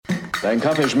Dein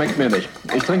Kaffee schmeckt mir nicht.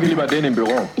 Ich trinke lieber den im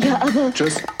Büro. Ja, aber...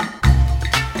 Tschüss.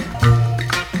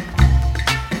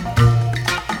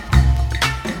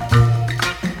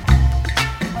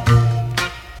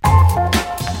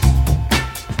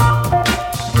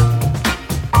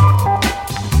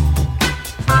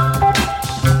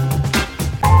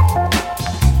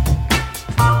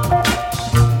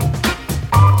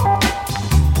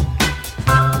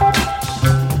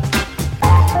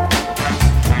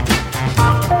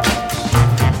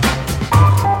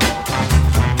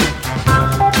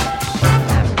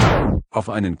 Auf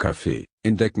einen Kaffee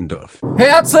in Deckendorf.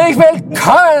 Herzlich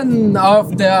willkommen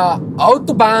auf der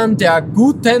Autobahn der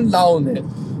guten Laune.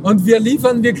 Und wir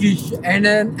liefern wirklich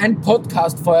ein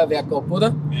Podcast-Feuerwerk ab,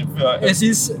 oder? Ja, Es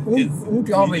ist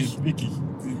unglaublich. Wirklich.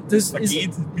 Das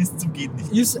Geht bis zum geht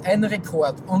nicht. ist ein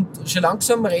Rekord. Und schon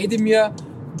langsam rede mir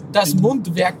das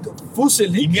Mundwerk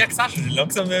fusselig. Ich merke es auch schon.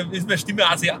 Langsam ist meine Stimme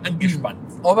auch sehr angespannt.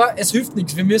 Aber es hilft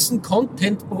nichts. Wir müssen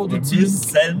Content Wir produzieren.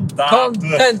 müssen da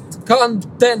durch.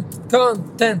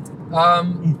 Content.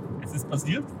 Es ist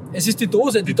passiert. Es ist die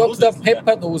Dose, die Dose Dr. ist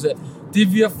Pepper Dose,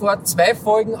 die wir vor 2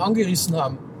 Folgen angerissen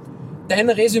haben. Dein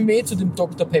Resümee zu dem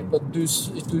Dr. Pepper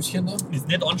Döschen da? Ist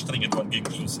nicht anstrengend worden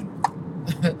gegen Schluss hin.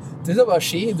 Das ist aber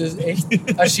schön, das ist echt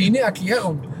eine schöne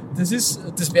Erklärung. Das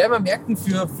werden wir merken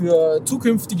für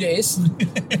zukünftige Essen.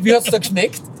 Wie hat es da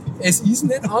geschmeckt? Es ist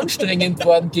nicht anstrengend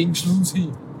worden gegen Schluss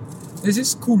hin. Das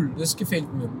ist cool, das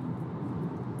gefällt mir.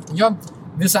 Ja,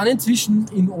 wir sind inzwischen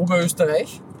in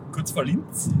Oberösterreich. Kurz vor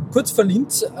Linz. Kurz vor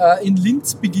Linz, in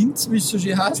Linz beginnt's, wie es so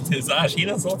schön heißt. Das ist auch ein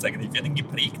schöner Satz eigentlich. Wer den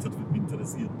geprägt hat, würde mich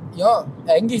interessieren. Ja,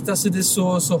 eigentlich, dass sie das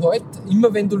so halt,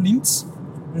 immer wenn du Linz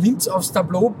aufs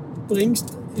Tableau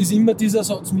bringst, ist immer dieser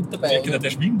Satz mit dabei. Ja, genau,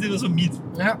 der schwingt immer so mit.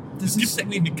 Ja, Das gibt es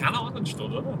eigentlich mit keiner anderen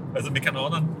Stadt, oder? Also mit keiner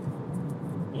anderen.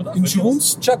 Oder? in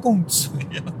Schrunz-Tschagunz.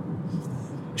 Ja.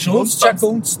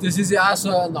 Schrunz-Tschagunz, das ist ja auch so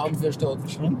ein Name für eine Stadt.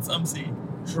 Schrunz am See.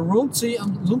 Schrunzi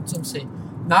am Lunz am See.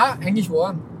 Nein, eigentlich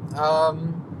war.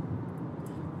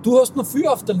 Du hast noch viel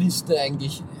auf der Liste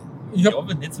eigentlich. Ja,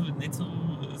 aber nicht so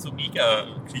mega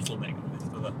Geschichten eigentlich,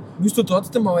 oder? Willst du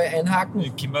trotzdem mal einhaken?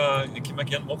 Können wir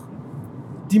gern machen.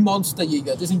 Die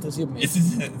Monsterjäger, das interessiert mich. Es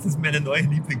ist meine neue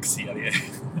Lieblingsserie.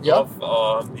 Ja?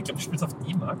 Ich glaube, ich spiele es auf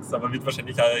D-Max, aber wird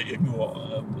wahrscheinlich auch irgendwo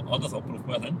anders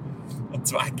abrufbar sein. Und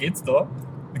zwar geht's da.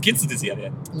 Kennst du die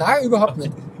Serie? Nein, überhaupt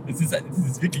nicht. Es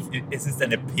ist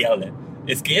eine Perle.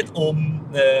 Es geht um,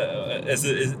 es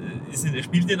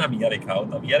spielt in Amerika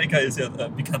und Amerika ist ja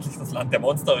bekanntlich das Land der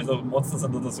Monster. Also Monster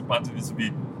sind da so quasi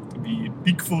wie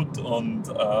Bigfoot und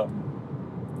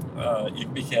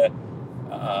irgendwelche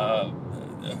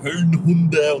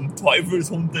Höllenhunde und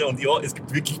Teufelshunde und ja, es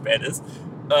gibt wirklich beides.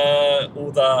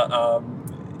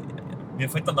 Mir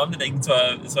fällt der Name nicht ein, so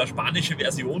eine spanische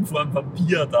Version von einem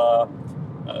Vampir, da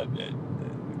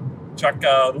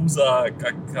Chaka, Rusa,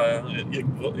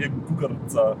 irgendein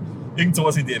Kugarutza, irgend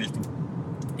sowas in die Richtung.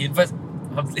 Jedenfalls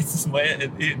haben sie letztes Mal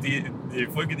die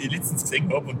Folge, die ich letztens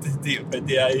gesehen habe und bei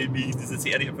der ich mich in diese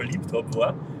Serie verliebt habe,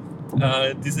 war,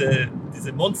 diese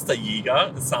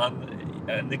Monsterjäger sind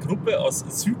eine Gruppe aus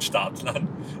Südstaatlern,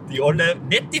 die alle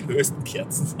nicht die höchsten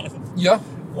Kerzen sind. Ja.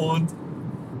 Und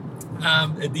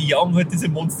die jagen halt diese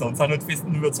Monster und sind halt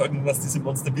festen Überzeugung, dass diese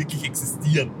Monster wirklich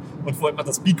existieren. Und vor allem auch,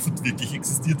 dass Bigfoot wirklich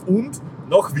existiert. Und,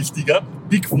 noch wichtiger,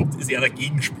 Bigfoot ist eher der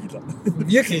Gegenspieler.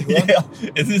 Wirklich, ja? Ja,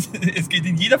 es geht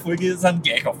in jeder Folge sind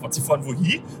gleich auf. Sie fahren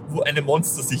wohin, wo eine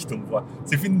Monstersichtung war.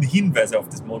 Sie finden Hinweise auf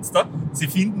das Monster. Sie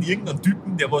finden irgendeinen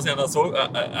Typen, der was einer so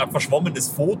ein verschwommenes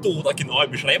Foto oder eine genaue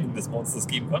Beschreibung des Monsters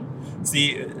geben kann.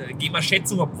 Sie geben eine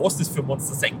Schätzung, ob was das für ein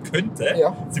Monster sein könnte.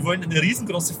 Ja. Sie wollen eine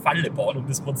riesengroße Falle bauen, um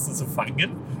das Monster zu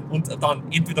fangen. Und dann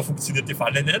entweder funktioniert die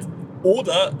Falle nicht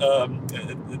oder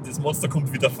das Monster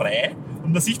kommt wieder frei.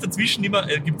 Und man sieht dazwischen immer,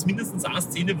 gibt es mindestens eine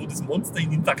Szene, wo das Monster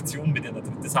in Interaktion mit einer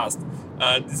tritt. Das heißt,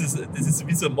 das ist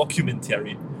wie so ein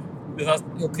Mockumentary. Das heißt,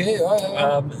 Okay,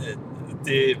 ja.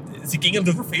 sie gehen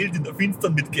durch ein Feld in der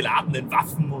Finstern mit geladenen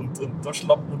Waffen und da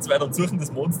schlappen und so weiter und suchen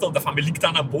das Monster und der Familie liegt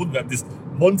dann am Boden, weil das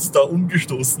Monster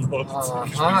umgestoßen hat.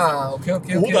 Aha,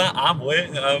 okay. Oder einmal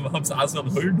haben sie auch so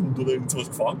einen Höllenhund oder irgendwas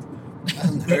gefangen.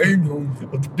 Ein Höllenhund.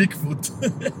 Und Bigfoot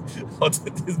hat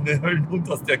diesen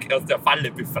Höllenhund aus der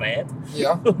Falle befreit.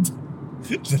 Ja. Und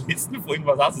in der letzten Folge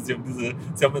war es auch so, da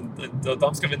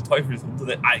haben sie, glaube ich, einen Teufelshund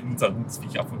oder irgendein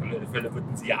Hundsviech auf alle Fälle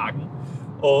wollten sie jagen.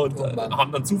 Und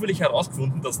haben dann zufällig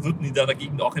herausgefunden, dass dort in der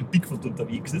Gegend auch ein Bigfoot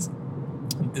unterwegs ist.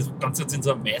 Und das Ganze hat sich in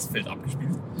so einem Maisfeld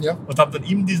abgespielt. Ja. Und haben dann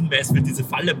in diesem Maisfeld diese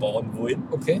Falle bauen wollen.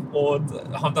 Okay. Und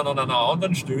haben dann an einer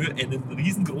anderen Stelle einen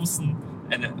riesengroßen,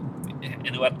 eine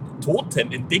Art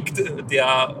Totem entdeckt,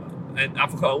 der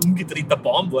einfach ein umgedrehter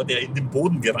Baum war, der in den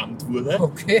Boden gerammt wurde.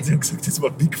 Okay. Sie haben gesagt, das war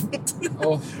Bigfoot.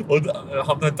 Oh. Und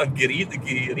haben halt dann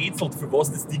gerätselt, für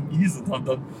was das Ding ist. Und haben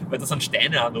dann, weil da sind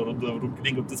Steine auch noch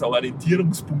rumgelegen, ob das auch ein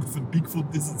Orientierungspunkt für den Bigfoot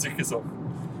ist und solche Sachen.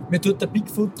 Mir tut der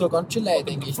Bigfoot da ganz schön leid,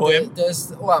 eigentlich. Vor allem- Der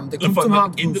ist arm, der Und kommt vor zum allem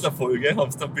am Ende Handkuss. der Folge haben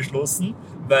sie dann beschlossen,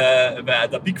 weil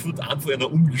der Bigfoot einen von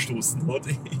einer umgestoßen hat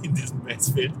in diesem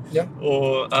Maisfeld. Ja.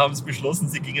 Und haben sie beschlossen,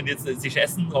 sie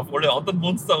scheißen auf alle anderen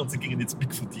Monster und sie gingen jetzt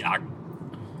Bigfoot jagen.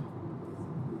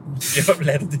 Ich habe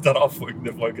leider die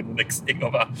darauffolgende Folge noch nicht gesehen,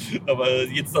 aber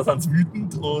jetzt da sind sie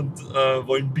wütend und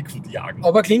wollen Bigfoot jagen.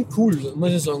 Aber klingt cool,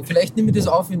 muss ich sagen. Vielleicht nehme ich das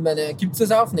auf in meine. Gibt es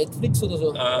das auch auf Netflix oder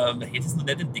so? Hätte es noch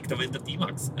nicht entdeckt, aber in der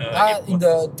D-Max. In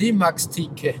der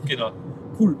D-Max-Theke. Genau,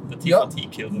 Cool. der Ja,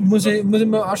 TV-Theke. oder muss so. ich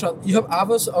mal anschauen. Ich habe auch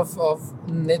was auf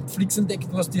Netflix entdeckt,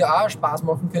 was dir auch Spaß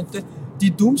machen könnte. Die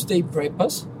Doomsday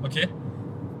Preppers. Okay.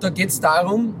 Da geht es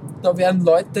darum, da werden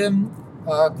Leute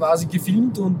quasi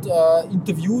gefilmt und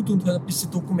interviewt und halt ein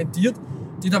bisschen dokumentiert,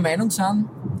 die der Meinung sind,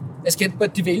 es geht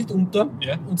bald die Welt unter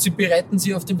Ja. und sie bereiten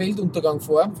sich auf den Weltuntergang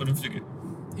vor, Vernünftige.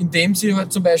 indem sie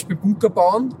halt zum Beispiel Bunker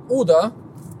bauen oder,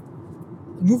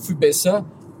 nur viel besser,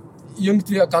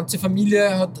 irgendwie eine ganze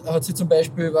Familie hat sie zum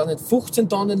Beispiel, weiß nicht, 15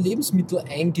 Tonnen Lebensmittel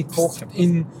eingekocht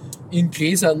in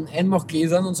Gläsern,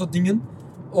 Einmachgläsern und so Dingen.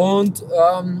 Und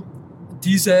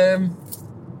diese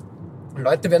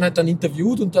Leute werden halt dann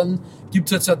interviewt und dann gibt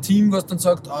es halt so ein Team, was dann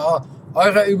sagt,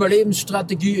 eure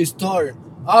Überlebensstrategie ist toll,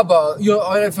 aber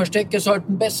eure Verstecke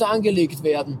sollten besser angelegt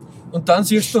werden. Und dann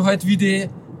siehst du halt, wie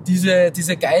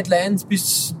diese Guidelines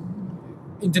bis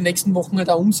in den nächsten Wochen halt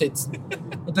auch umsetzen.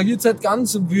 Und da gibt es halt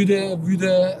ganz wüde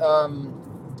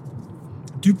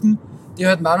Typen, die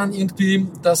halt meinen irgendwie,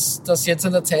 dass jetzt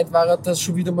an der Zeit war, dass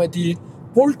schon wieder mal die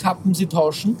Polkappen sie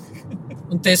tauschen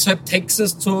und deshalb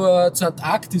Texas zur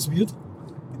Antarktis wird.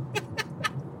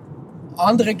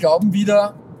 Andere glauben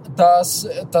wieder, dass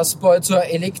bald so ein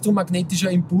elektromagnetischer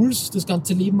Impuls das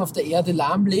ganze Leben auf der Erde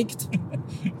lahmlegt.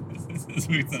 Das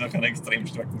wird dann auch einen extrem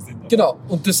starken Sinn. Genau,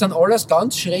 und das sind alles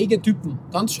ganz schräge Typen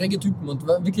und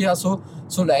wirklich auch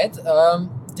so Leute,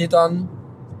 die dann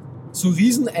so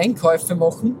riesen Einkäufe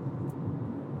machen,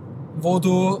 wo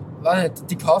du, weiß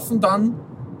nicht, die kaufen dann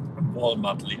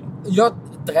Walmart leer. ja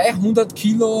 300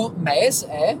 Kilo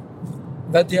Maisei,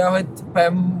 weil der halt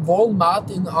beim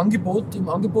Walmart im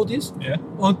Angebot ist Ja.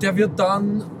 und der wird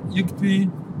dann irgendwie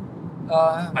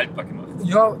Haltbar gemacht.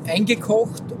 ja,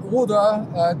 eingekocht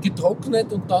oder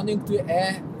getrocknet und dann irgendwie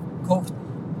eingekocht.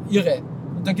 Irre.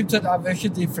 Und dann gibt es halt auch welche,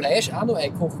 die Fleisch auch noch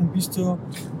einkochen bis zu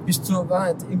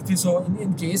weiß nicht, irgendwie so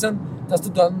in Gläsern, dass du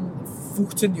dann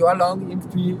 15 Jahre lang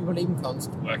irgendwie überleben kannst.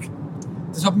 Arg.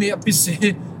 Das hat mich ein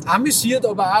bisschen amüsiert,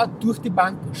 aber auch durch die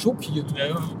Bank schockiert. Ja,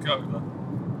 glaube ich. Ne?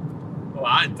 Aber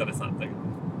auch interessant eigentlich.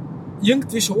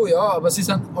 Irgendwie schon, ja, aber sie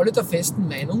sind alle der festen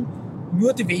Meinung.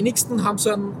 Nur die wenigsten haben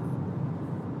so einen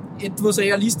etwas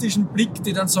realistischen Blick,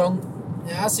 die dann sagen,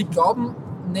 ja, sie glauben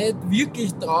nicht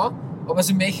wirklich dran, aber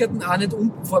sie möchten auch nicht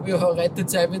unvorbereitet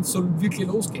sein, wenn es so wirklich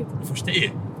losgeht. Ich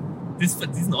verstehe.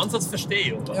 Diesen Ansatz verstehe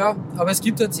ich, oder? Ja, aber es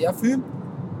gibt halt sehr viele,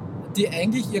 die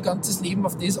eigentlich ihr ganzes Leben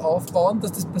auf das aufbauen,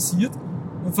 dass das passiert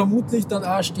und vermutlich dann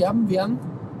auch sterben werden,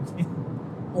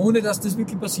 ohne dass das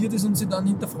wirklich passiert ist und sie dann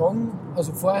hinterfragen,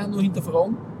 also vorher nur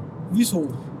hinterfragen, wieso.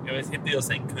 Ja, aber es hätte ja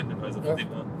sein können. Also Ja. von dem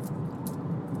her.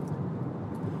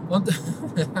 Und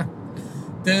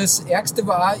das Ärgste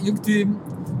war auch irgendwie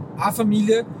eine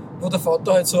Familie, wo der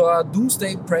Vater halt so ein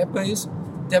Doomsday Prepper ist,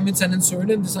 der mit seinen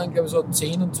Söhnen, die sind glaube ich so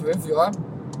 10 und 12 Jahre,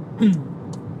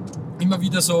 immer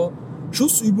wieder so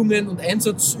Schussübungen und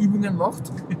Einsatzübungen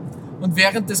macht. Und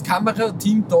während das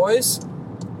Kamerateam da ist,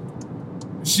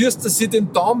 schießt er sich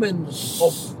den Daumen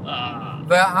ab,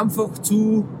 weil er einfach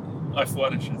zu...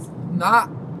 Euphorisch ist. Nein,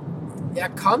 er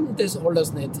kann das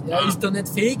alles nicht. Er ist da nicht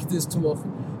fähig, das zu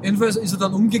machen. Jedenfalls ist er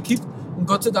dann umgekippt und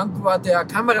Gott sei Dank war der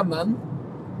Kameramann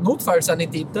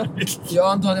Notfallsanitäter.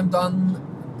 Ja, und hat ihm dann...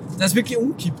 Der ist wirklich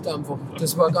umkippt einfach.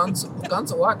 Das war ganz,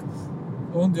 ganz arg.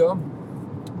 Und ja...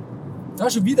 Da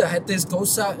schon wieder, heute ist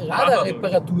großer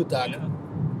Radarreparaturtag. Ja.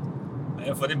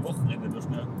 Naja, vor dem Wochenende noch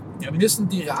schnell. Ja, Müssen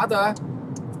die Radar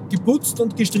geputzt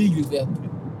und gestriegelt werden.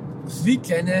 Wie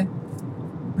kleine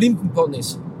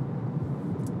Blindenponys.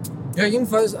 Ja,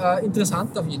 jedenfalls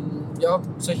interessant auf jeden. Ja,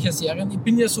 solche Serien. Ich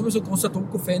bin ja sowieso großer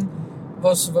Doku-Fan,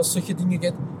 was solche Dinge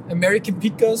geht. American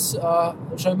Pickers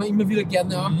schaue ich mir immer wieder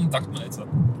gerne an. Sagt man nicht so.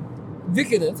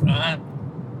 Wirklich nicht, Ah,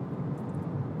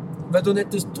 weil du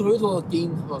nicht das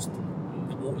Trödel-Gen hast.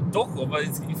 oh, doch, aber ich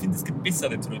finde, es gibt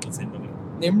bessere Trödelsendungen.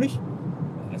 Nämlich,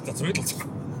 Der Trödel.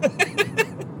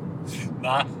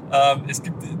 Nein, es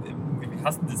gibt, wie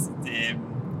heißt denn das?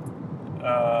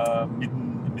 Mit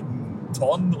dem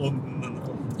Ton und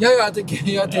Ja,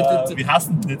 Wie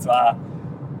heißen die zwei?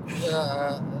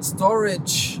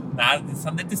 Storage. Nein, das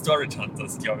sind nicht die Storage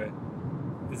Hunters, glaube ich.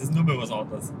 Das ist nur mal was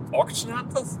anderes. Auction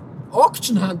Hunters?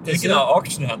 Auction Hunters. Ja, genau,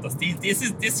 Auction Hunters.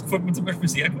 Das gefällt mir zum Beispiel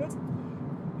sehr gut.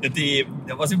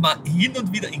 Ja, was ich mal hin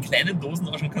und wieder in kleinen Dosen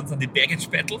anschauen kann, sind die Baggage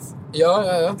Battles.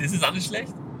 Ja. Das ist auch nicht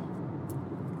schlecht.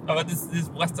 Aber das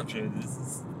war's dann schon. Das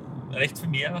ist recht viel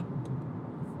mehr.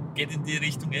 Geht in die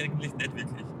Richtung eigentlich nicht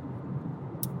wirklich.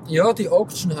 Ja, die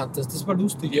Auction Hunters, das war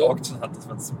lustig. Die Auction Hunters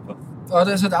waren super. Aber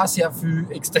da ist halt auch sehr viel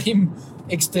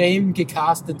extrem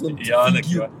gecastet und Ja, na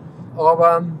fingiert. klar.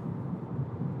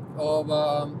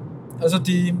 Aber also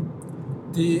die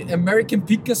American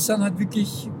Pickers sind halt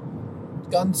wirklich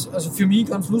für mich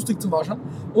ganz lustig zum Anschauen.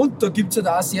 Und da gibt es halt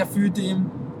auch sehr viel, die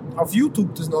auf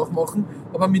YouTube das nachmachen,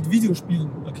 aber mit Videospielen.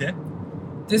 Okay.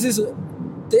 Das ist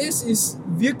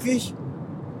wirklich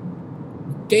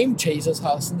Game Chasers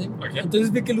heißen die. Okay. Und das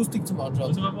ist wirklich lustig zum Anschauen.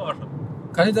 Muss ich mir mal anschauen.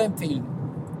 Kann ich da empfehlen.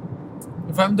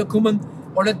 Und vor allem, da kommen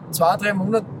alle 2-3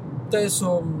 Monate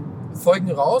so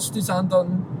Folgen raus, die sind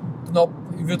dann knapp,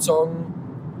 ich würde sagen,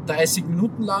 30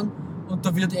 Minuten lang und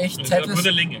da wird echt Das ist eine zeitweise,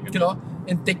 gute Länge, genau,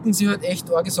 entdecken sie halt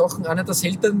echt arge Sachen. Einer der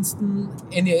seltensten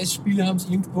NES-Spiele haben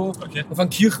sie irgendwo Okay. auf einem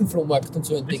Kirchenflohmarkt und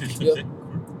so entdeckt. Wirklich? Ja. Okay.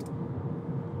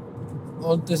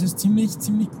 Cool. Und das ist ziemlich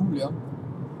cool, ja.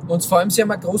 Und vor allem, sie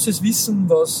haben ein großes Wissen,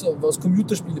 was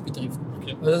Computerspiele betrifft.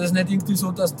 Okay. Also das ist nicht irgendwie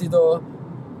so, dass die da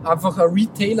einfach ein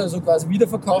Retailer so quasi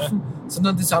wiederverkaufen,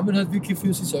 sondern die sammeln halt wirklich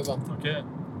für sich selber. Okay.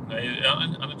 Nein, ja,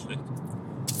 auch nicht schlecht.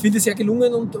 Ich finde es sehr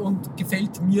gelungen und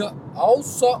gefällt mir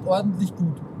außerordentlich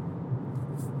gut.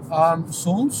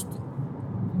 Sonst,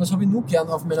 was habe ich noch gern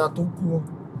auf meiner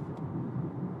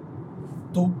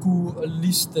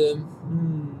Doku-Liste?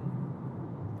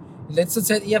 In letzter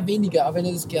Zeit eher weniger, auch wenn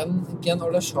ich das gern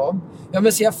alles schaue. Wir haben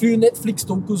ja sehr viele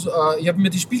Netflix-Dokus. Ich habe mir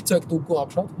die Spielzeug-Doku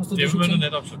angeschaut. Hast du Die das habe ich schon mir noch gesehen?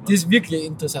 nicht angeschaut. Die ist wirklich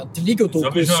interessant. Die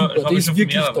Lego-Doku ist super, die ist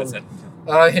wirklich toll.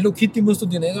 Hello Kitty musst du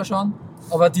dir nicht anschauen,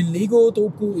 aber die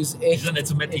Lego-Doku ist echt. Ist ja nicht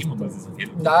so mein echt Thema, toll. muss ich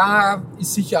sagen. Da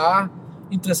ist sicher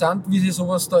auch interessant, wie sich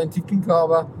sowas da entwickeln kann,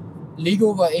 aber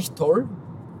Lego war echt toll.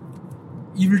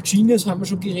 Evil Genius haben wir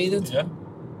schon geredet, Ja.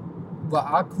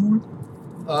 war auch cool.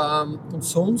 Und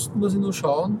sonst muss ich noch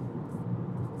schauen.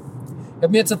 Ich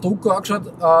habe mir jetzt eine Doku angeschaut,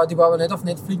 die war aber nicht auf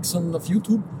Netflix, sondern auf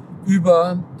YouTube,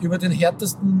 über den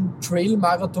härtesten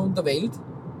Trail-Marathon der Welt.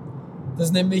 Das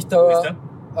ist nämlich Wo ist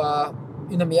da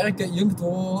in Amerika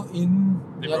irgendwo in...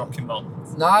 Die ja, Rocky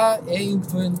Mountains. nein,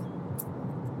 irgendwo in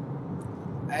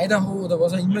Idaho oder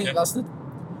was auch immer, Okay. ich weiß nicht.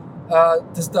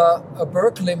 Das ist der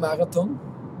Berkeley-Marathon.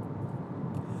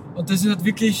 Und das ist halt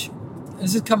wirklich,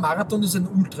 es ist kein Marathon, das ist ein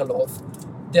Ultralauf.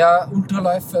 Der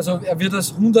Ultraläufer, also er wird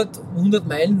als 100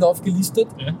 Meilen-Lauf gelistet,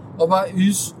 Ja. aber er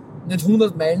ist nicht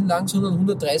 100 Meilen lang, sondern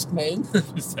 130 Meilen. Das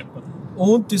ist einfach.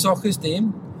 Und die Sache ist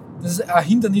dem, das ist ein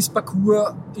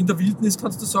Hindernisparcours in der Wildnis,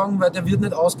 kannst du sagen, weil der wird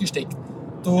nicht ausgesteckt.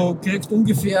 Du kriegst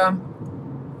ungefähr,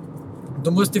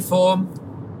 du musst dich von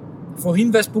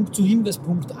Hinweispunkt zu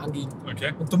Hinweispunkt angehen.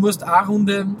 Okay. Und du musst eine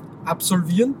Runde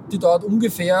absolvieren, die dauert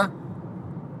ungefähr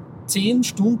 10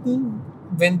 Stunden,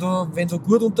 wenn du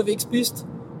gut unterwegs bist.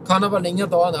 Kann aber länger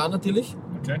dauern auch natürlich.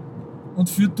 Okay. Und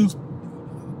führt durch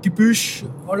Gebüsch,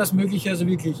 alles mögliche, also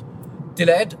wirklich. Die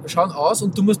Leute schauen aus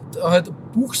und du musst halt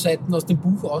Buchseiten aus dem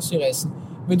Buch ausreißen.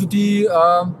 Wenn du die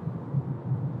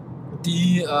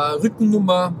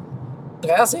Rückennummer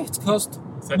 63 hast,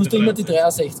 Seite musst du immer die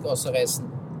 63. 63 ausreißen.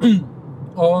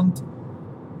 Und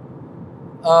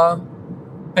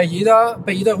bei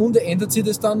jeder Runde ändert sich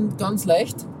das dann ganz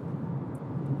leicht.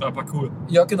 Der Parcours.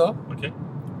 Ja, genau. Okay.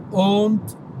 Und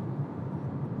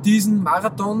diesen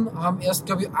Marathon haben erst,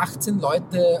 glaube ich, 18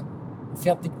 Leute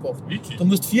fertig gebracht. Wirklich? Du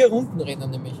musst 4 Runden rennen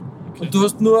nämlich. Okay. Und du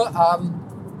hast nur ein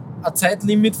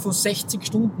Zeitlimit von 60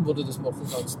 Stunden, wo du das machen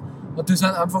kannst. Und die sind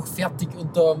einfach fertig.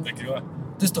 Und Ja, klar.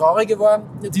 das Traurige war,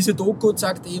 diese Doku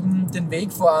zeigt eben den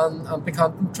Weg von einem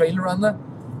bekannten Trailrunner,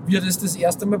 wie er das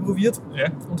erste Mal probiert Ja.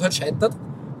 und halt scheitert.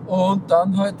 Und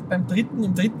dann halt im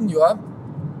dritten Jahr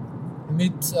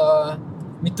mit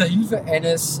der Hilfe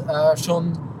eines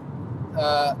schon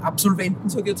Absolventen,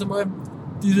 sage ich jetzt einmal,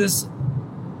 diese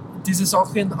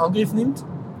Sache in Angriff nimmt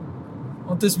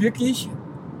und das wirklich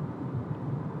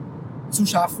zu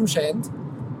schaffen scheint.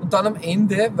 Und dann am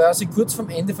Ende, weil er sich kurz vorm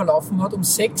Ende verlaufen hat, um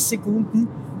 6 Sekunden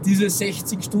diese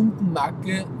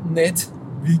 60-Stunden-Marke nicht.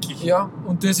 Wirklich? Ja,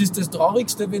 und das ist das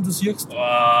Traurigste, wenn du siehst,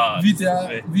 Ah, wie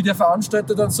der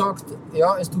Veranstalter dann sagt,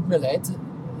 ja, es tut mir leid,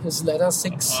 es ist leider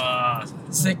 6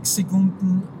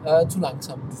 Sekunden zu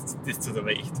langsam. Das tut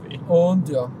aber echt weh. Und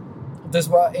ja,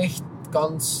 das war echt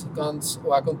ganz, ganz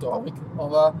arg und traurig.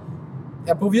 Aber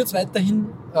er probiert es weiterhin.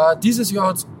 Dieses Jahr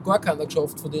hat es gar keiner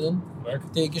geschafft von denen.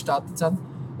 die gestartet sind.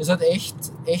 Es hat echt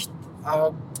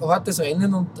ein hartes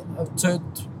Rennen und zählt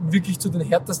wirklich zu den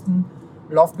härtesten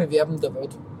Laufbewerben der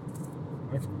Welt.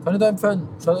 Kann ich da empfehlen.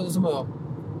 Schau dir das mal an.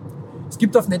 Es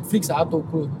gibt auf Netflix auch ein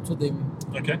Doku zu dem.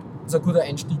 Okay. Das ist ein guter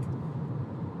Einstieg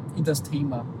in das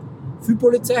Thema. Viel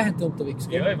Polizei heute unterwegs.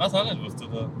 Gell? Ja, ich weiß auch nicht, was du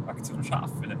da. Aktion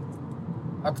scharf vielleicht.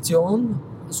 Aktion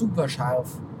super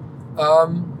scharf.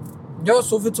 Ja,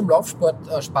 so viel zum Laufsport.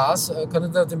 Spaß kann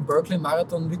ich da den Berkeley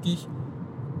Marathon wirklich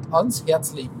ans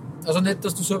Herz legen. Also nicht,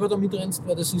 dass du selber da mitrennst,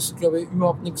 weil das ist, glaube ich,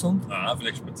 überhaupt nicht gesund. Ah,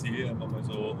 vielleicht spazieren wir mal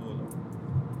so. Oder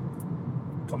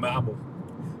kann man auch machen.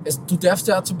 Du darfst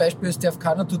ja auch zum Beispiel, es darf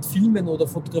keiner dort filmen oder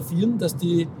fotografieren, dass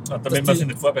Damit man sich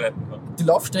nicht vorbereiten kann. die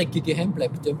Laufstrecke geheim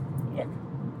bleibt. Ja. Okay.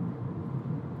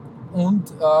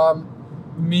 Und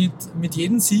mit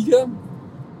jedem Sieger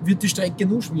wird die Strecke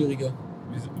nur schwieriger.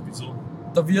 Wieso?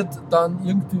 Da wird dann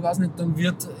irgendwie, weiß nicht,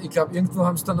 ich glaube, irgendwo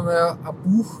haben sie dann einmal ein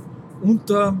Buch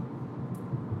unter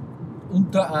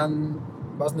einem,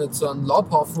 weiß nicht, so einen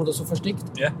Laubhaufen oder so versteckt,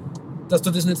 Ja. dass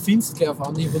du das nicht findest gleich auf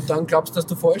Anhieb und dann glaubst, dass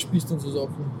du falsch bist und so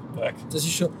Sachen. Okay. Das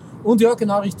ist schon, und ja,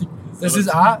 genau richtig. Das ist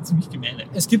aber auch, ziemlich gemein.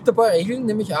 es gibt ein paar Regeln,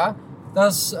 nämlich auch,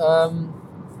 dass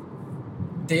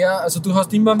du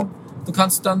hast immer, du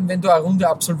kannst dann, wenn du eine Runde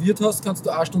absolviert hast, kannst du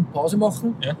 1 Stunde Pause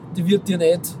machen. Ja. Die wird dir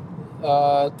nicht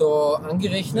da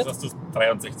angerechnet. Das heißt, du hast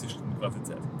 63 Stunden quasi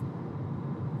Zeit.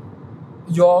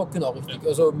 Ja, genau, richtig.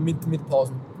 Also mit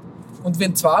Pausen. Und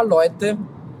wenn 2 Leute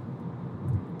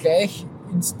gleich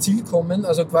ins Ziel kommen,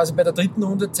 also quasi bei der 3.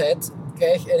 Runde Zeit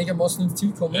gleich einigermaßen ins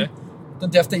Ziel kommen, Ja.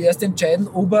 dann darf der Erste entscheiden,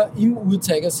 ob er im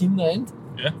Uhrzeigersinn rennt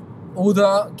Ja.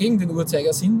 oder gegen den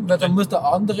Uhrzeigersinn, weil dann Okay. muss der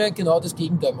andere genau das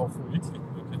Gegenteil machen. Wirklich?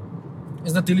 Okay.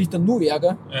 Ist natürlich dann nur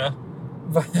Ärger, Ja.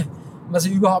 weil man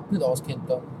sich überhaupt nicht auskennt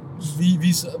da, wie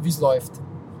es läuft.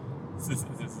 Das ist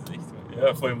echt.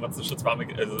 Ja, vor allem, wenn du schon dreimal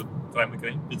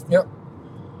gerannt bist. Ja.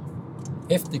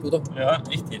 Heftig, oder? Ja,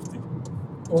 echt heftig.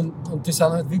 Und die sind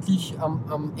halt wirklich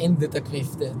am Ende der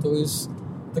Kräfte.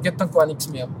 Da geht dann gar nichts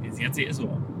mehr. Das hört sich so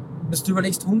an. Wenn du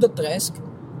überlegst, 130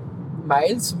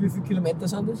 Miles, wie viele Kilometer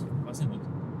sind das? Weiß ich nicht.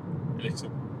 Ehrlich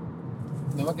gesagt.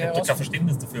 Wenn wir Ich gleich habe raus. kein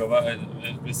Verständnis dafür, aber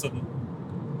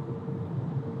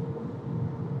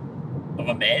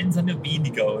aber Meilen sind ja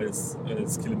weniger als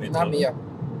Kilometer. Nein, mehr.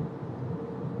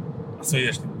 Achso,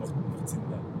 ja, stimmt. Macht Sinn.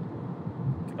 Ja.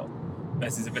 Genau. Weil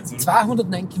es ist ja bei so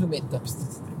 209 Kilometer.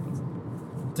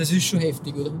 Das ist schon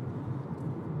heftig, oder?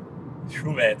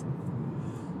 schon weit.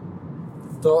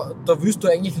 Da willst du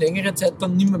eigentlich längere Zeit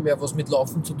dann nicht mehr was mit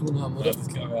Laufen zu tun haben, oder? Ja, das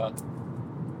glaube ich auch.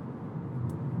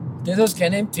 Das als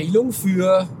kleine Empfehlung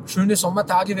für schöne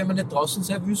Sommertage, wenn man nicht draußen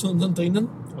sein will, sondern drinnen,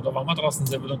 Oder wenn wir draußen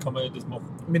sind, dann kann man ja das machen.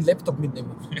 mit dem Laptop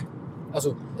mitnehmen.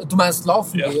 Also, du meinst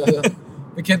laufen? Ja. Ja.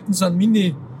 Wir könnten so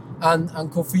einen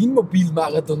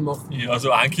Koffeinmobil-Marathon machen. Ja,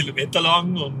 so 1 Kilometer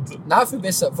lang und. Nein, viel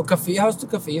besser. Von Kaffeehaus zu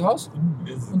Kaffeehaus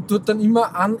und dort dann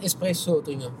immer einen Espresso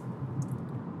trinken.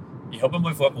 Ich habe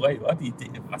einmal vor ein paar Jahren die Idee,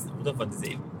 was, oder war das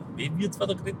eben, wen wir zwar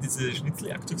da geredet, diese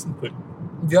Schnitzeljagd durch St. Pölten.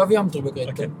 Ja, wir haben drüber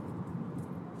geredet. Okay.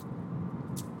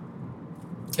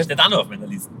 Steht auch noch auf meiner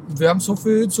Liste. Wir haben so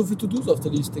viel To-Dos auf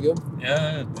der Liste, gell?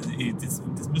 Ja, das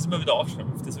muss ich mal wieder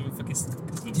aufschreiben, das habe ich vergessen,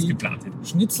 dass wir das Die- geplant hätten.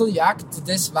 Schnitzeljagd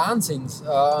des Wahnsinns.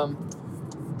 Ja,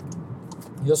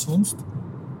 sonst.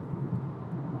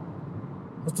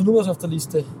 Hast du noch was auf der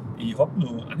Liste? Ich habe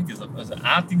noch einiges. Also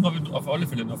ein Ding habe ich auf alle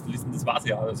Fälle noch auf der Liste, das weiß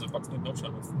ich auch, also ich mag es nicht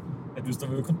nachschauen lassen.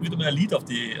 Ja, wir konnten wieder mal ein Lied auf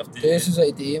die Das ist eine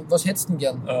Idee. Was hättest du denn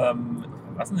gern?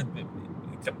 weiß nicht,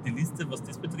 ich glaube, die Liste, was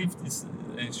das betrifft, ist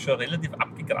schon relativ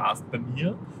abgegrast bei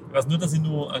mir. Ich weiß nur, dass ich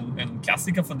nur einen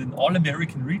Klassiker von den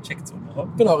All-American Rejects habe.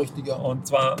 Genau, richtig, ja. Und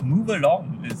zwar Move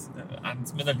Along ist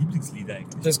eines meiner Lieblingslieder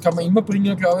eigentlich. Das kann man immer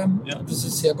bringen, glaube ich. Ja. Das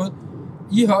ist sehr gut.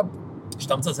 Ich habe,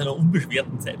 Stammt aus einer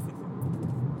unbeschwerten Zeit. Finde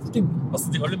ich. stimmt, Hast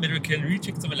du die All-American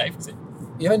Rejects einmal live gesehen?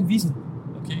 ja, in Wiesen.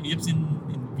 Okay, ich habe es in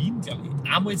Wien, glaube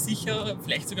ich, einmal sicher,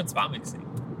 vielleicht sogar zweimal gesehen.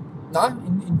 Nein,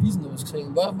 in Wiesen habe ich es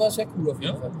gesehen. War sehr cool auf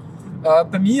jeden Ja. Fall.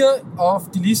 Bei mir auf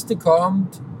die Liste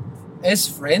kommt As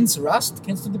Friends Rust.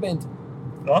 Kennst du die Band?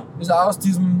 Ja? Ist auch aus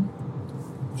diesem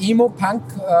Emo-Punk,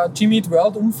 Jimmy Eat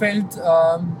World Umfeld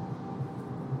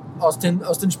aus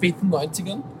den späten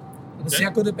 90ern. Eine Okay.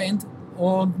 sehr gute Band.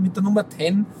 Und mit der Nummer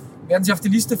 10 werden sie auf die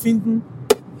Liste finden.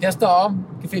 Hörst du auch,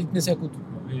 gefällt mir sehr gut.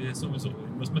 Ich sowieso.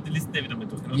 Ich muss mir die Liste wieder mal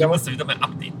durchgehen. Ja, Ich muss da wieder mal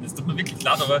updaten. Das tut mir wirklich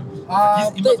leid, aber ich Ah,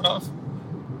 vergiss immer Update. drauf.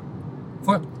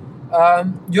 Voll.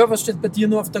 Ja, was steht bei dir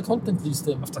noch auf der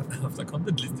Content-Liste? Auf der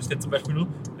Content-Liste steht zum Beispiel nur,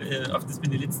 auf das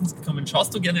bin ich letztens gekommen,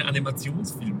 schaust du gerne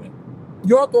Animationsfilme?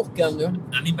 Ja, doch, gern, ja.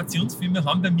 Animationsfilme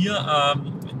haben bei mir,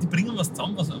 die bringen was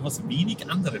zusammen, was wenig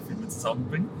andere Filme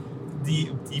zusammenbringen.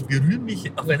 die berühren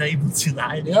mich auf einer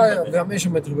emotionalen Ja, wir haben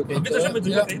schon mal drüber geredet. Haben wir da schon mal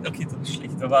drüber Ja. geredet? Okay, das ist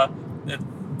schlecht. Aber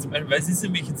zum Beispiel, weil es ist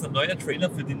nämlich jetzt ein neuer Trailer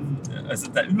für den, also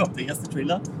überhaupt der erste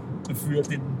Trailer für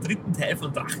den dritten Teil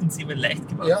von Drachenzähmen leicht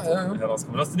gemacht Ja.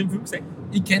 herausgekommen. Hast du den Film gesehen?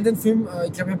 Ich kenne den Film,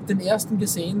 ich glaube, ich habe den ersten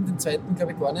gesehen, den zweiten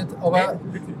glaube ich gar nicht, aber Nein,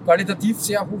 wirklich. qualitativ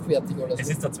sehr hochwertig oder Es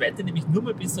so. ist der zweite nämlich nur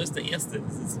mal besser als der erste.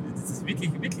 Das ist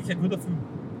wirklich, wirklich ein guter Film.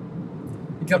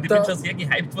 Ich Und glaube, ich bin da schon sehr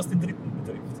gehypt, was den dritten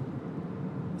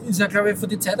betrifft. ist ja, glaube ich, für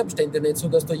die Zeitabstände nicht so,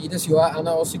 dass da jedes Jahr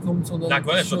einer rauskommt, sondern Nein,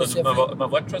 gar nicht. schon Also sehr man, viel.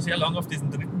 man wartet schon sehr lange auf diesen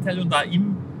dritten Teil und auch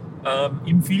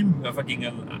im Film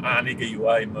vergingen einige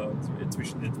Jahre immer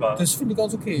zwischen etwa. Das finde ich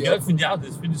ganz okay. Ja, ich finde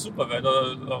das finde ich super, weil da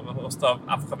hast du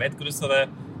einfach einen weit größeren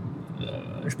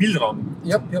Spielraum,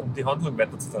 Ja. um die Handlung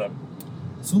weiterzutreiben.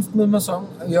 Sonst muss man sagen,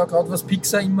 ja, gerade was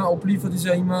Pixar immer abliefert, ist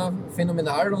ja immer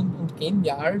phänomenal und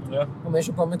genial. Ja. Haben wir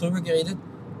schon ein paar Mal drüber geredet.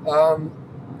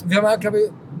 Wir haben auch, glaube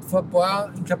ich, vor ein paar,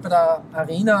 ich glaube bei der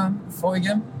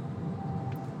Arena-Folge,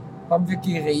 haben wir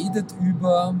geredet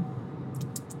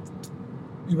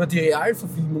über die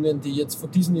Realverfilmungen, die jetzt von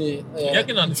Disney Ja,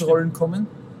 genau, das ins stimmt. Rollen kommen.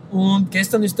 Und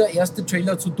gestern ist der erste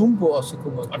Trailer zu Dumbo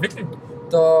rausgekommen. Ah, wirklich?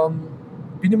 Da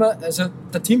bin ich mal, also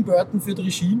der Tim Burton führt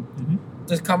Regie. Mhm.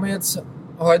 Das kann man jetzt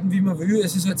halten, wie man will.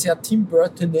 Es ist halt sehr Tim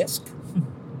Burton-esque,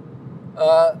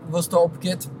 was da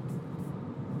abgeht.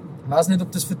 Ich weiß nicht,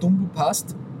 ob das für Dumbo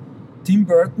passt. Tim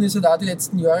Burton ist halt auch die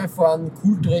letzten Jahre von einem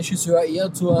Kultregisseur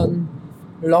eher zu einem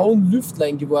lauen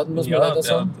Lüftlein geworden, muss man leider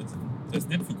sagen. Das ist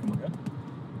nicht viel gemacht,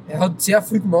 ja? Er hat sehr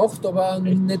viel gemacht, aber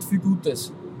nicht viel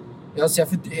Gutes. Ja, sehr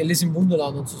viel Alice im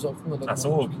Wunderland und so Sachen. hat er Ach so,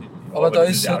 gemacht. okay. Aber da das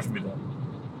ist ja auch halt- schon wieder.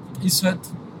 Ist halt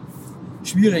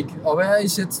schwierig. Aber er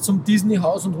ist jetzt zum Disney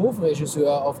Haus- und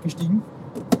Hofregisseur aufgestiegen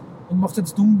und macht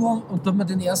jetzt Dumbo. Und da hat man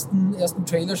den ersten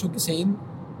Trailer schon gesehen.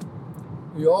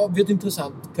 Ja, wird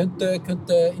interessant. Könnte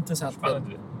interessant werden.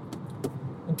 Spannend. Ja.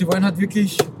 Und die wollen halt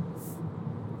wirklich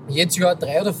jetzt Jahr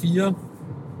 3 oder 4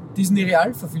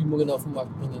 Disney-Realverfilmungen auf den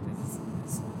Markt bringen.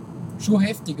 Schon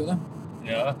heftig, oder?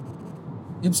 Ja,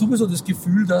 Ich habe sowieso das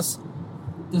Gefühl, dass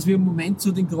wir im Moment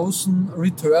so den großen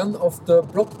Return of the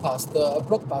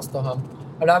Blockbuster haben.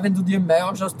 Allein wenn du dir im Mai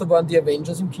anschaust, da waren die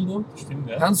Avengers im Kino, stimmt,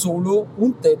 ja. Han Solo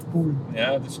und Deadpool.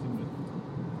 Ja, das stimmt.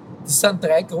 Das sind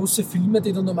 3 große Filme,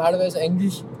 die du normalerweise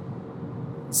eigentlich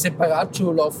separat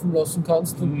schon laufen lassen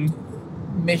kannst und Mhm.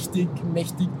 mächtig.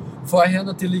 Vorher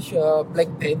natürlich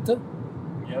Black Panther.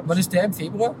 Ja, Wann ist der im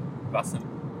Februar? was denn?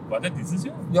 War der dieses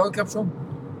Jahr? Ja, ich glaube schon.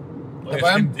 Oh, Der ja,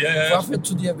 war im stimmt. Ja, Vorfeld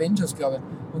zu die Avengers, glaube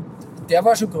ich. Und der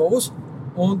war schon groß.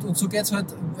 Und so geht es halt.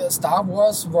 Star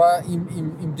Wars war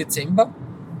im Dezember.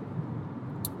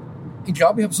 Ich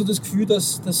glaube, ich habe so das Gefühl,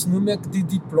 dass nur mehr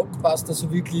die Blockbuster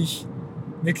so wirklich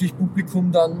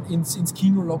Publikum dann ins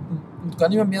Kino locken und gar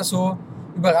nicht mehr so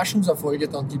Überraschungserfolge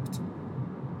dann gibt.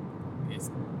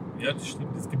 Ja, das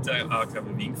stimmt. Es gibt ja auch, glaube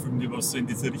ich, wenig Filme, die was so in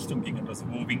diese Richtung gingen, also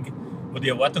wo die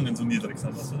Erwartungen so niedrig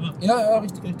sind. Weißt du? Ja,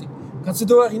 richtig. Kannst du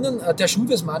dich da erinnern, der Schuh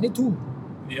des Manitou,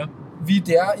 Ja, wie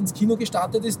der ins Kino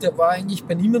gestartet ist, der war eigentlich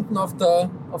bei niemandem auf der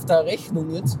Rechnung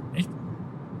jetzt. echt?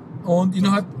 Und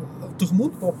durch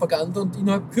Mundpropaganda und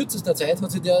innerhalb kürzester Zeit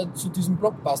hat sich der zu diesem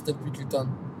Blockbuster entwickelt dann.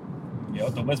 Ja,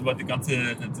 damals war die ganze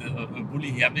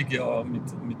Bully Herbig ja mit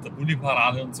der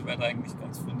Bully-Parade und so weiter eigentlich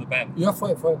ganz viel dabei. Ja,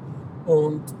 voll.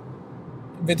 Und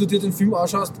wenn du dir den Film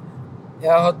anschaust,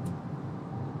 er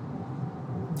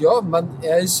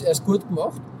ist gut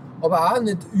gemacht, aber auch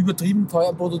nicht übertrieben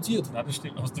teuer produziert. Nein, das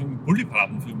stimmt. Hast du den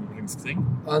Bully-Paraden-Film übrigens gesehen?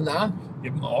 Nein, Ich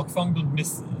habe ihn angefangen und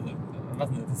weiß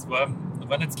nicht, das war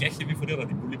nicht das gleiche wie früher,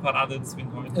 die Bully-Parade,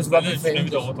 deswegen habe ich Es war schnell befremdlich.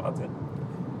 wieder angetraut. Ja.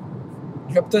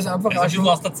 ich glaube, da ist einfach Also auch ein bisschen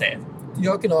schon, aus der Zeit.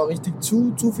 ja genau, richtig,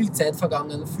 zu viel Zeit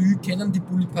vergangen. Viele kennen die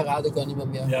Bulli-Parade gar nicht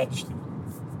mehr. Ja, das stimmt.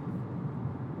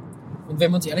 Und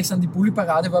wenn wir uns ehrlich sind, die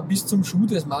Bulli-Parade war bis zum Schuh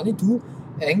des Manitou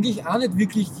eigentlich auch nicht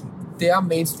wirklich der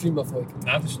Mainstream-Erfolg.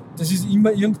 Nein, das stimmt. Das ist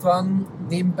immer irgendwann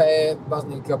nebenbei, weiß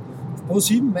nicht, ich glaube,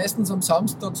 Pro7 meistens am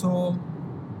Samstag so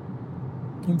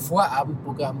im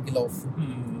Vorabendprogramm gelaufen.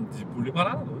 Die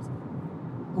Bully-Parade oder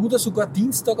was? Oder sogar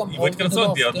Dienstag am Ich wollte gerade in der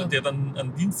sagen, Nacht, der hat dann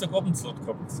einen Dienstagabend-Slot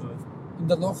gehabt. So. in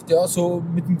der Nacht, ja, so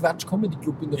mit dem Quatsch Comedy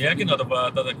Club in der Ja, Verbindung. genau,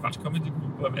 da war der Quatsch-Comedy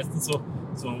war meistens so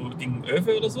gegen 11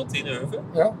 oder so, 10, 11.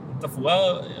 Ja, Und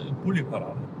davor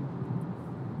Bully-Parade.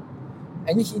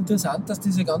 eigentlich interessant, dass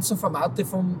diese ganzen Formate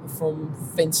vom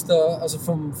Fenster, also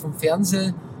vom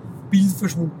Fernsehbild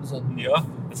verschwunden sind. Ja,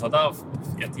 es hat auch auf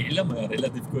RTL einmal eine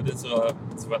relativ gute so eine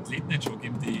Late-Night-Show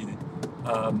gegeben, die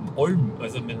Olm,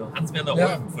 also mit Hans-Werner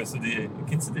Ja. Olm, falls du die,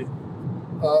 kennst du die?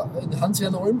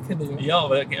 Hans-Werner Olm kenne ich. Ja,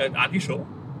 aber auch die Show.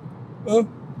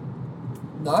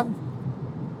 Nein,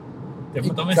 Der ich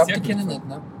hat mir damals glaube, sehr die gut kenne ich gefallen. nicht.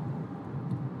 Ne?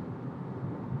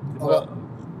 Die Aber war-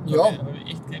 Ja. Habe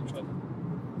ich echt gern geschaut.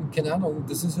 Keine Ahnung,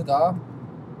 das ist ja da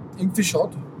irgendwie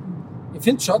schade. Ich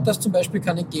finde es schade, dass zum Beispiel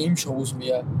keine Game-Shows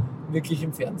mehr wirklich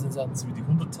im Fernsehen sind. Das ist wie die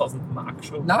 100.000 Mark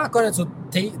Show. Nein, gar nicht so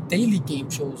Daily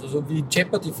Game-Shows, also wie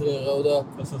Jeopardy früher oder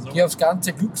Also so. Geh aufs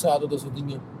ganze Glücksrad oder so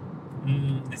Dinge.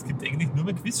 Es gibt eigentlich nur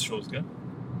mehr Quiz-Shows, gell?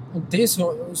 Und die sind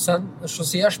schon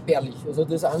sehr spärlich. Also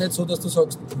das ist auch nicht so, dass du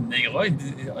sagst, Naja,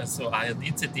 also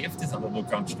ARD, ZDF, die sind aber noch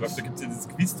ganz stark. Da gibt es ja das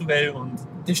Quiz-Duell und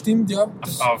das stimmt ja.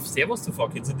 Das, auf Servus TV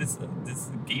kennst du das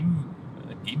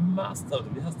Game Master, oder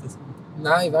wie heißt das?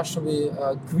 nein, ich weiß schon wie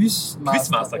Quizmaster.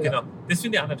 Quizmaster, ja, genau. Das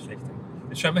finde ich auch nicht schlecht eigentlich.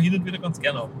 Das schauen wir hin und wieder ganz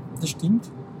gerne an. das stimmt.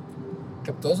 Ich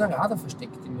glaube, da ist ein Radar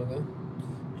versteckt immer. Gell?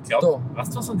 Ich glaube,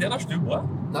 weißt du, was an der Stelle war?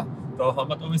 Nein, Da haben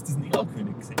wir damals diesen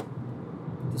Erlkönig gesehen.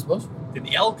 das was? Den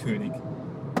Erlkönig.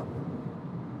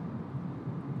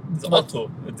 Das Was? Auto.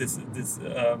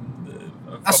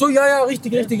 Ach so, ja,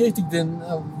 richtig. Den,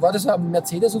 war das ein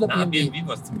Mercedes oder Nein, BMW? BMW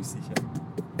war es ziemlich sicher.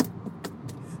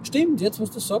 Stimmt, jetzt,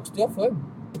 was du sagst, ja, voll.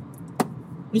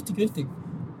 Richtig.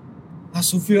 Ach,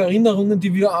 so viele Erinnerungen,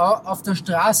 die wir auch auf der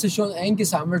Straße schon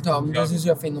eingesammelt haben, das ist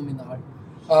ja phänomenal.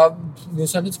 Wir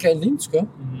sind jetzt gleich in Linz, gell?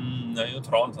 Naja,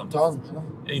 Trauen sind wir. Traun,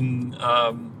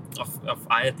 ja. Auf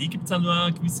ARD gibt es auch noch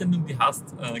eine Quizsendung, die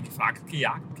heißt Gefragt,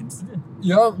 gejagt. Kennst du die?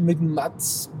 Ja, mit dem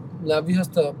Mats, na, wie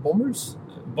heißt der? Bommels?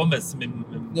 Bommes, mit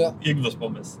Ja. irgendwas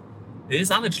Bommes. Das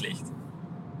ist auch nicht schlecht.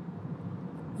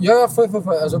 Ja, voll.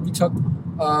 Also, wie gesagt,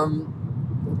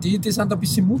 die sind ein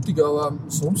bisschen mutiger, aber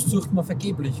sonst sucht man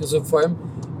vergeblich. Also, vor allem,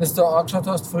 wenn du da angeschaut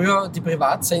hast, früher die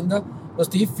Privatsender, was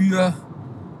die für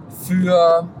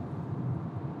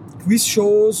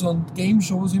Quizshows und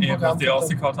Game-Shows im Ja, Programm was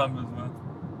die gehabt haben. rausgehauen haben. Das war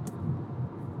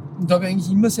Und da habe ich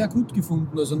eigentlich immer sehr gut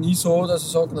gefunden. Also nie so, dass ich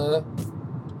sage, nein,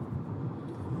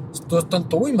 du hast dann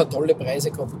da immer tolle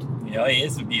Preise gehabt. ja,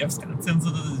 so Geh aufs Ganze und so,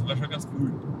 das war schon ganz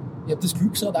cool. Ich habe das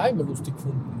Glücksrad auch immer lustig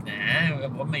gefunden.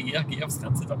 Nein, war mir eher Geh aufs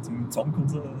Ganze da zum Zonk und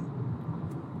so.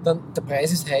 Dann der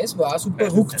Preis ist heiß, war auch super. Preis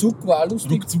ist Ruckzuck war auch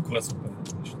lustig. Ruckzuck war super.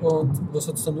 Das stimmt. Und was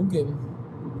hat es dann noch gegeben?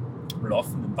 Am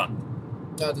laufenden Band.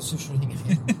 Ja, das ist schon länger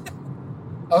her.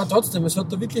 Aber trotzdem, es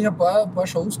hat da wirklich ein paar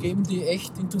Shows gegeben, die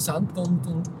echt interessant und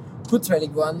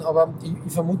kurzweilig waren. Aber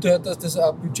ich vermute halt, dass das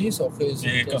eine Budgetsache ist.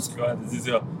 Ja, Und ganz klar. Das ist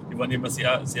ja, die waren immer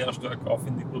sehr, sehr stark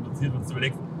aufwendig produziert, wenn du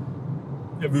überlegst,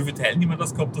 ja, wie viele Teilnehmer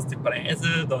das gehabt hast, die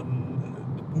Preise, dann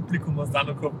Publikum hast du auch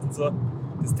noch gehabt und so,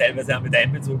 das teilweise auch mit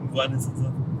einbezogen worden ist und so.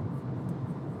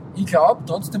 ich glaube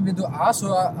trotzdem, wenn du auch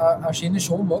so eine schöne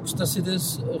Show magst, dass sich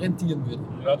das rentieren würde.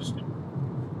 Ja, das stimmt.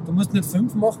 Du musst nicht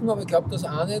 5 machen, aber ich glaube, dass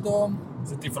eine da.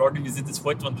 Das ist die Frage, wie sich das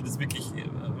fällt, wenn du das wirklich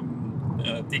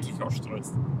täglich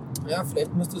ausstrahlst. Ja,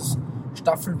 vielleicht muss das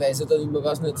staffelweise dann immer,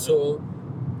 weiß nicht, so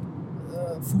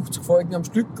 50 Folgen am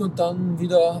Stück und dann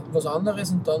wieder was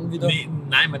anderes und dann wieder. Nee,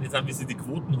 nein, man jetzt auch, wie sich die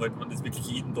Quoten halten, wenn das wirklich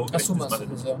jeden Tag Ach so, das meinst du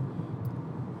das, ja.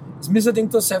 Es muss halt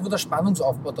irgendwas sein, wo der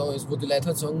Spannungsaufbau da ist, wo die Leute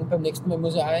halt sagen, beim nächsten Mal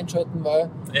muss ich auch einschalten, weil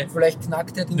Ja. vielleicht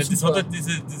knackt er den Das super. hat halt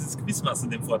dieses Quizmaster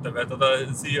den Vorteil, weil da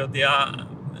sie ja der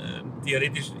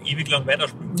theoretisch ewig lang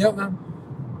weiterspielen. Ja, nein.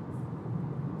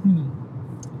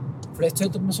 Vielleicht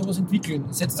sollte man sowas entwickeln.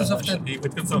 Setzt das auf dein. Ich wollte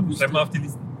gerade sagen, schreib mal auf die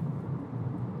Liste.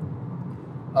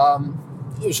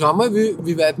 Schauen wir,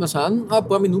 wie weit wir sind. Ein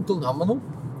paar Minuten haben wir noch.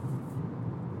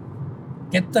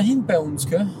 Geht dahin bei uns,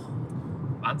 gell?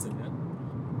 Wahnsinn, ja.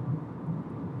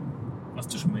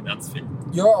 Warst du schon mal in Ansfeld?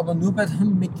 Ja, aber nur bei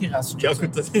dem Mackie Rast. Ja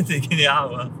gut, das denke ich ja,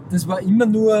 aber Das war immer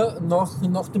nur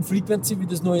nach dem Frequency, wie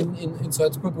das noch in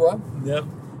Salzburg war, ja,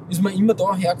 ist man immer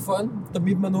da hergefahren,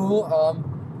 damit man noch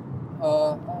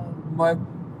mal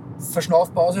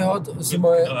Verschnaufpause hat. Sind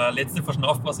wir, letzte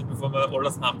Verschnaufpause, bevor wir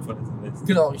alles heimgefahren sind.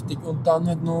 genau, richtig. Und dann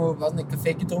halt noch, weiß nicht,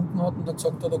 Kaffee getrunken hat und dann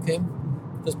gesagt hat, okay,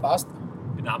 das passt.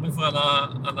 Ich bin einmal vor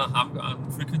einer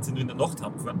Frequency nur in der Nacht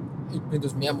heimgefahren. Ich bin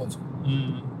das mehrmals.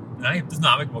 Nein, ich habe das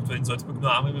noch einmal gemacht, weil in Salzburg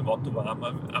nur einmal mit dem Auto war.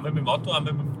 Einmal mit dem Auto,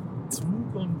 einmal mit dem Zug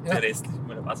und Ja. der restlichen,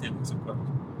 weil da weiß ich ehrlich gesagt gar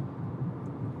nicht.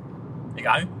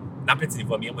 Egal. Nein, plötzlich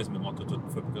war mehrmals mit dem Auto dort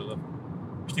vorbei.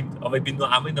 Stimmt, aber ich bin nur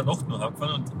einmal in der Nacht noch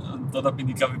heimgefahren und da bin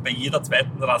ich, glaube ich, bei jeder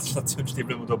zweiten Raststation stehen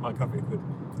bleiben und habe mir einen Kaffee geholt.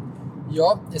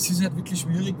 Ja, es ist halt wirklich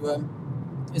schwierig, weil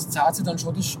es zahlt sich dann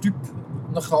schon das Stück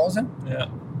nach Hause. Ja,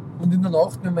 Und in der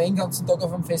Nacht, wenn man den ganzen Tag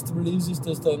auf einem Festival ist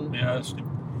das dann. ja, das stimmt.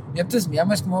 Ich habe das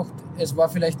mehrmals gemacht. Es war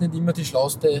vielleicht nicht immer die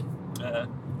schlauste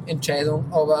Entscheidung,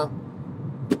 aber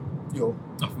ja.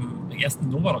 Auf dem ersten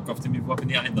Novarock, auf dem ich war, bin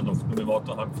ich auch in der Nacht nur mit dem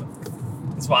Auto heimgefahren.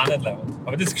 Das war auch nicht leibend.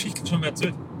 Aber das Geschichte schon mal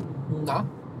erzählt. Na,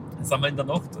 Dann sind wir in der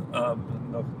Nacht nach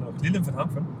Lilienfeld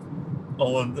heimgefahren.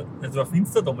 Und es war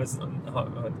finster, damals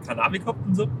kein Navi gehabt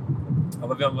und so.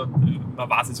 Aber man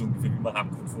weiß es ungefähr, wie man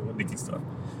heimkommt von Nickelsdorf.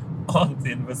 Und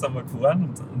jedenfalls sind wir gefahren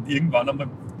und irgendwann einmal,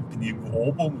 ich bin sind irgendwo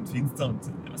oben und finster und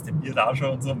was der mir da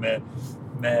schon und so. Mein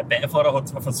Beifahrer hat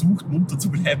zwar versucht, munter zu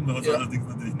bleiben, hat es allerdings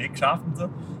natürlich nicht geschafft und so.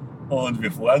 Und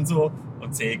wir fahren so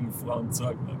und sehen vor uns so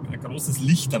ein großes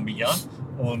Licht am Meer.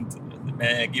 Und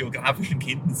meine geografischen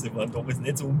Kenntnisse waren damals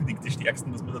nicht so unbedingt die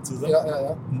stärksten, muss man dazu sagen.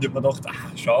 Ja. Und ich hab mir gedacht,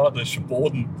 schau, da ist schon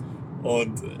Boden.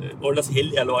 Und alles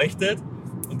hell erleuchtet.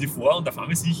 Und ich fahre und auf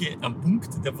einmal sehe ich am Punkt,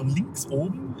 der von links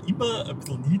oben immer ein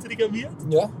bisschen niedriger wird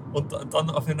und dann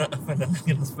auf einer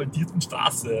langen asphaltierten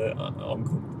Straße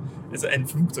ankommt. Also ein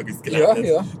Flugzeug ist gelandet.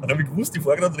 Ja. Dann habe ich gewusst, ich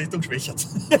fahre gerade Richtung Schwächert.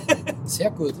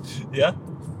 Sehr gut. Ja.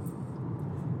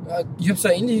 Ich habe so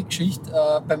eine ähnliche Geschichte.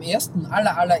 Beim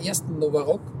allerersten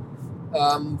Novarock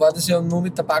war das ja nur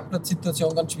mit der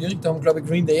Parkplatzsituation ganz schwierig. Da haben, glaube ich,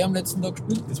 Green Day am letzten Tag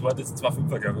gespielt. Das war das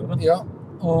 2.5er, glaube ich, oder? Ja,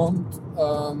 und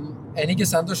einige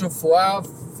sind da schon vorab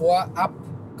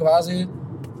quasi,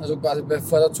 also quasi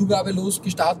vor der Zugabe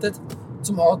losgestartet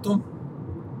zum Auto.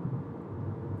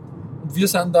 Und wir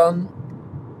sind dann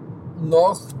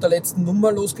nach der letzten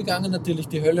Nummer losgegangen, natürlich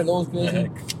die Hölle los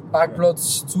gewesen,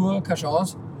 Parkplatz zu, keine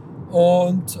Chance.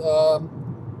 Und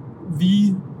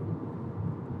wie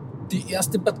die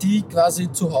erste Partie quasi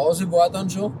zu Hause war dann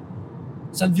schon,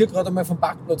 sind wir gerade einmal vom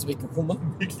Parkplatz weggekommen.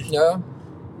 Wirklich? Ja.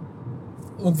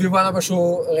 Und wir waren aber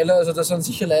schon relativ, also da sind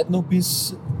sicher Leute noch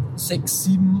bis 6,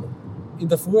 7 in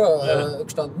der Früh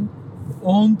gestanden.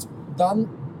 Und dann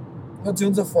hat sich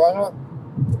unser Fahrer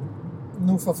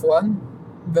noch verfahren,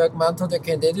 weil er gemeint hat, er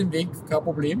kennt den Weg, kein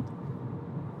Problem.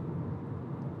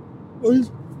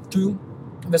 Und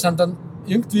wir sind dann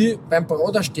irgendwie beim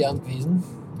Braderstern gewesen.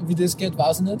 Wie das geht,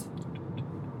 weiß ich nicht.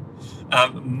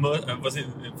 Was ich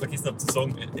vergessen habe zu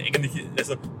sagen, eigentlich,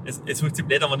 also es hört sich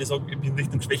blöd an, wenn ich sage, ich bin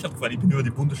Richtung Schwächert gefahren, ich bin über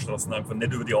die Bundesstraßen angefahren,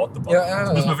 nicht über die Autobahn.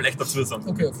 Das muss man vielleicht dazu sagen.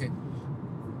 Okay.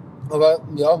 Aber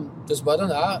ja, das war dann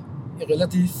auch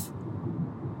relativ...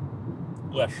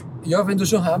 Arsch. Ja, wenn du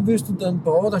schon haben willst und dann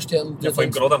Braderstern... Ja, vor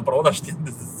allem gerade am Braderstern,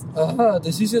 das ist... Aha,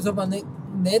 das ist jetzt aber nicht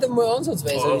einmal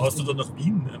ansatzweise. Hast du dann nach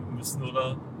Wien müssen,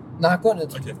 oder? Nein, gar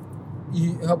nicht. Okay.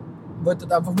 Ich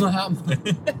wollte einfach nur haben.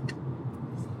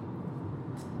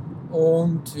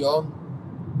 Und ja,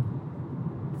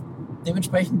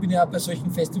 dementsprechend bin ich auch bei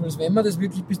solchen Festivals, wenn man das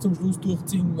wirklich bis zum Schluss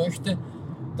durchziehen möchte,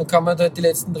 dann kann man halt die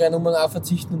letzten 3 Nummern auch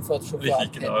verzichten und fährt schon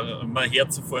Richtig, genau. Mein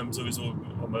Herz vor allem sowieso,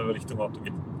 wenn man Richtung Auto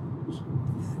geht. Ich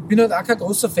bin halt auch kein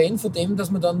großer Fan von dem,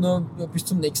 dass man dann nur bis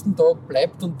zum nächsten Tag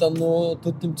bleibt und dann nur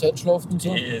dort im Zelt schlaft und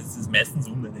so. Es ist meistens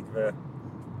unnötig, weil...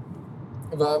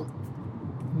 Aber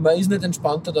man ist nicht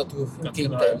entspannter dadurch, im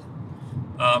Gegenteil.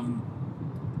 Genau.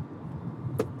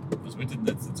 Was wollte ich denn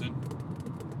jetzt erzählen?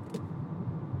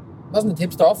 Was nicht,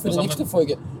 hebst du auf für die nächste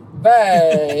Folge.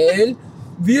 Weil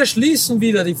wir schließen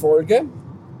wieder die Folge.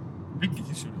 Wirklich,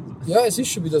 ist schon wieder so. Ja, es ist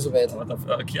schon wieder soweit. Aber der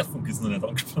Erklärfunk ist noch nicht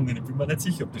angesprungen. Ich bin mir nicht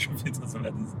sicher, ob das schon wieder so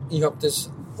weit ist. Ich habe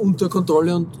das unter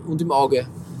Kontrolle und im Auge.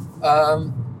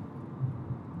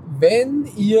 Wenn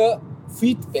ihr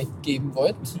Feedback geben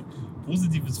wollt...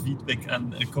 Positives Feedback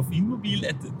an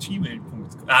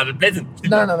koffeinmobil@gmail.com. Blödsinn.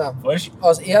 Nein. Falsch.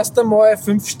 Aus erster Mal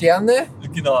 5 Sterne.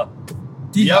 Genau.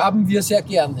 Die haben wir sehr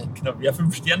gerne. Genau, wer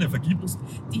 5 Sterne vergibt,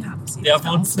 Die haben sie. darf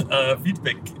uns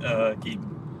Feedback geben.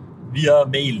 Via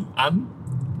Mail an.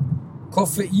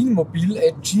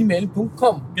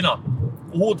 koffeinmobil@gmail.com. Genau.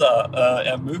 Oder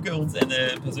er möge uns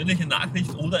eine persönliche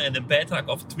Nachricht oder einen Beitrag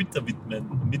auf Twitter widmen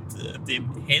mit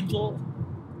dem Handle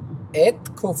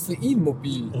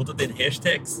 @koffeinmobil. oder den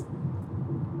Hashtags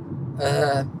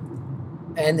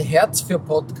Ein Herz für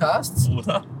Podcasts.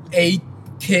 oder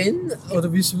AIKN,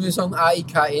 oder wie soll wir sagen,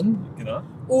 AIKN. genau.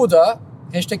 Oder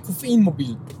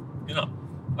 #Koffeinmobil. Genau.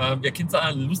 Ihr könnt auch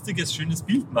ein lustiges, schönes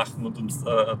Bild machen und uns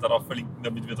darauf verlinken,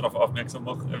 damit wir darauf aufmerksam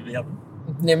werden.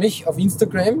 Nämlich auf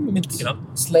Instagram mit Genau.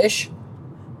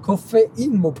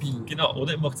 /Koffeinmobil. Genau,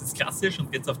 oder ihr macht es klassisch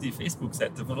und geht auf die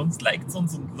Facebook-Seite von uns, liked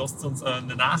uns und lasst uns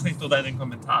eine Nachricht oder einen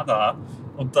Kommentar da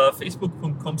unter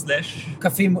facebook.com/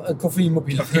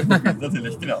 Koffeinmobil. Kaffeemobil,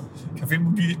 natürlich, genau.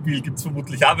 Kaffeemobil gibt es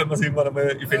vermutlich auch, wenn man es irgendwann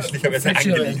einmal fälschlicherweise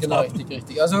angelegt Genau, hat.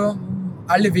 richtig. Also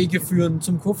alle Wege führen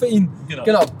zum Koffein.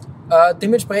 Genau.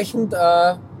 Dementsprechend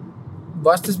war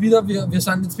es das wieder. Wir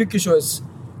sind jetzt wirklich schon, es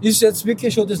ist jetzt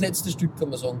wirklich schon das letzte Stück, kann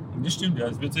man sagen. Das stimmt, ja.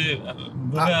 Es wird sich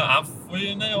nur mehr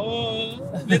auffallen,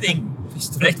 wird eng.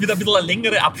 Vielleicht wieder ein bisschen eine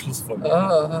längere Abschlussfolge.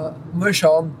 Mal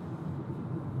schauen.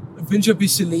 Ich bin schon ein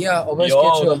bisschen leer, aber es geht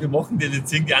oder schon. wir machen die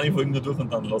jetzt irgendwie eine Folge nur durch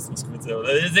und dann lassen wir es kurz. Oder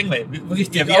sehen wir,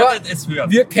 Richtig, ihr werdet es hören.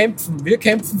 Wir kämpfen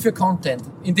für Content.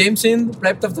 In dem Sinn,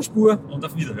 bleibt auf der Spur. Und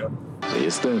auf Wiederhören.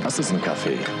 Siehste, das ist ein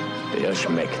Kaffee. Der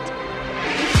schmeckt.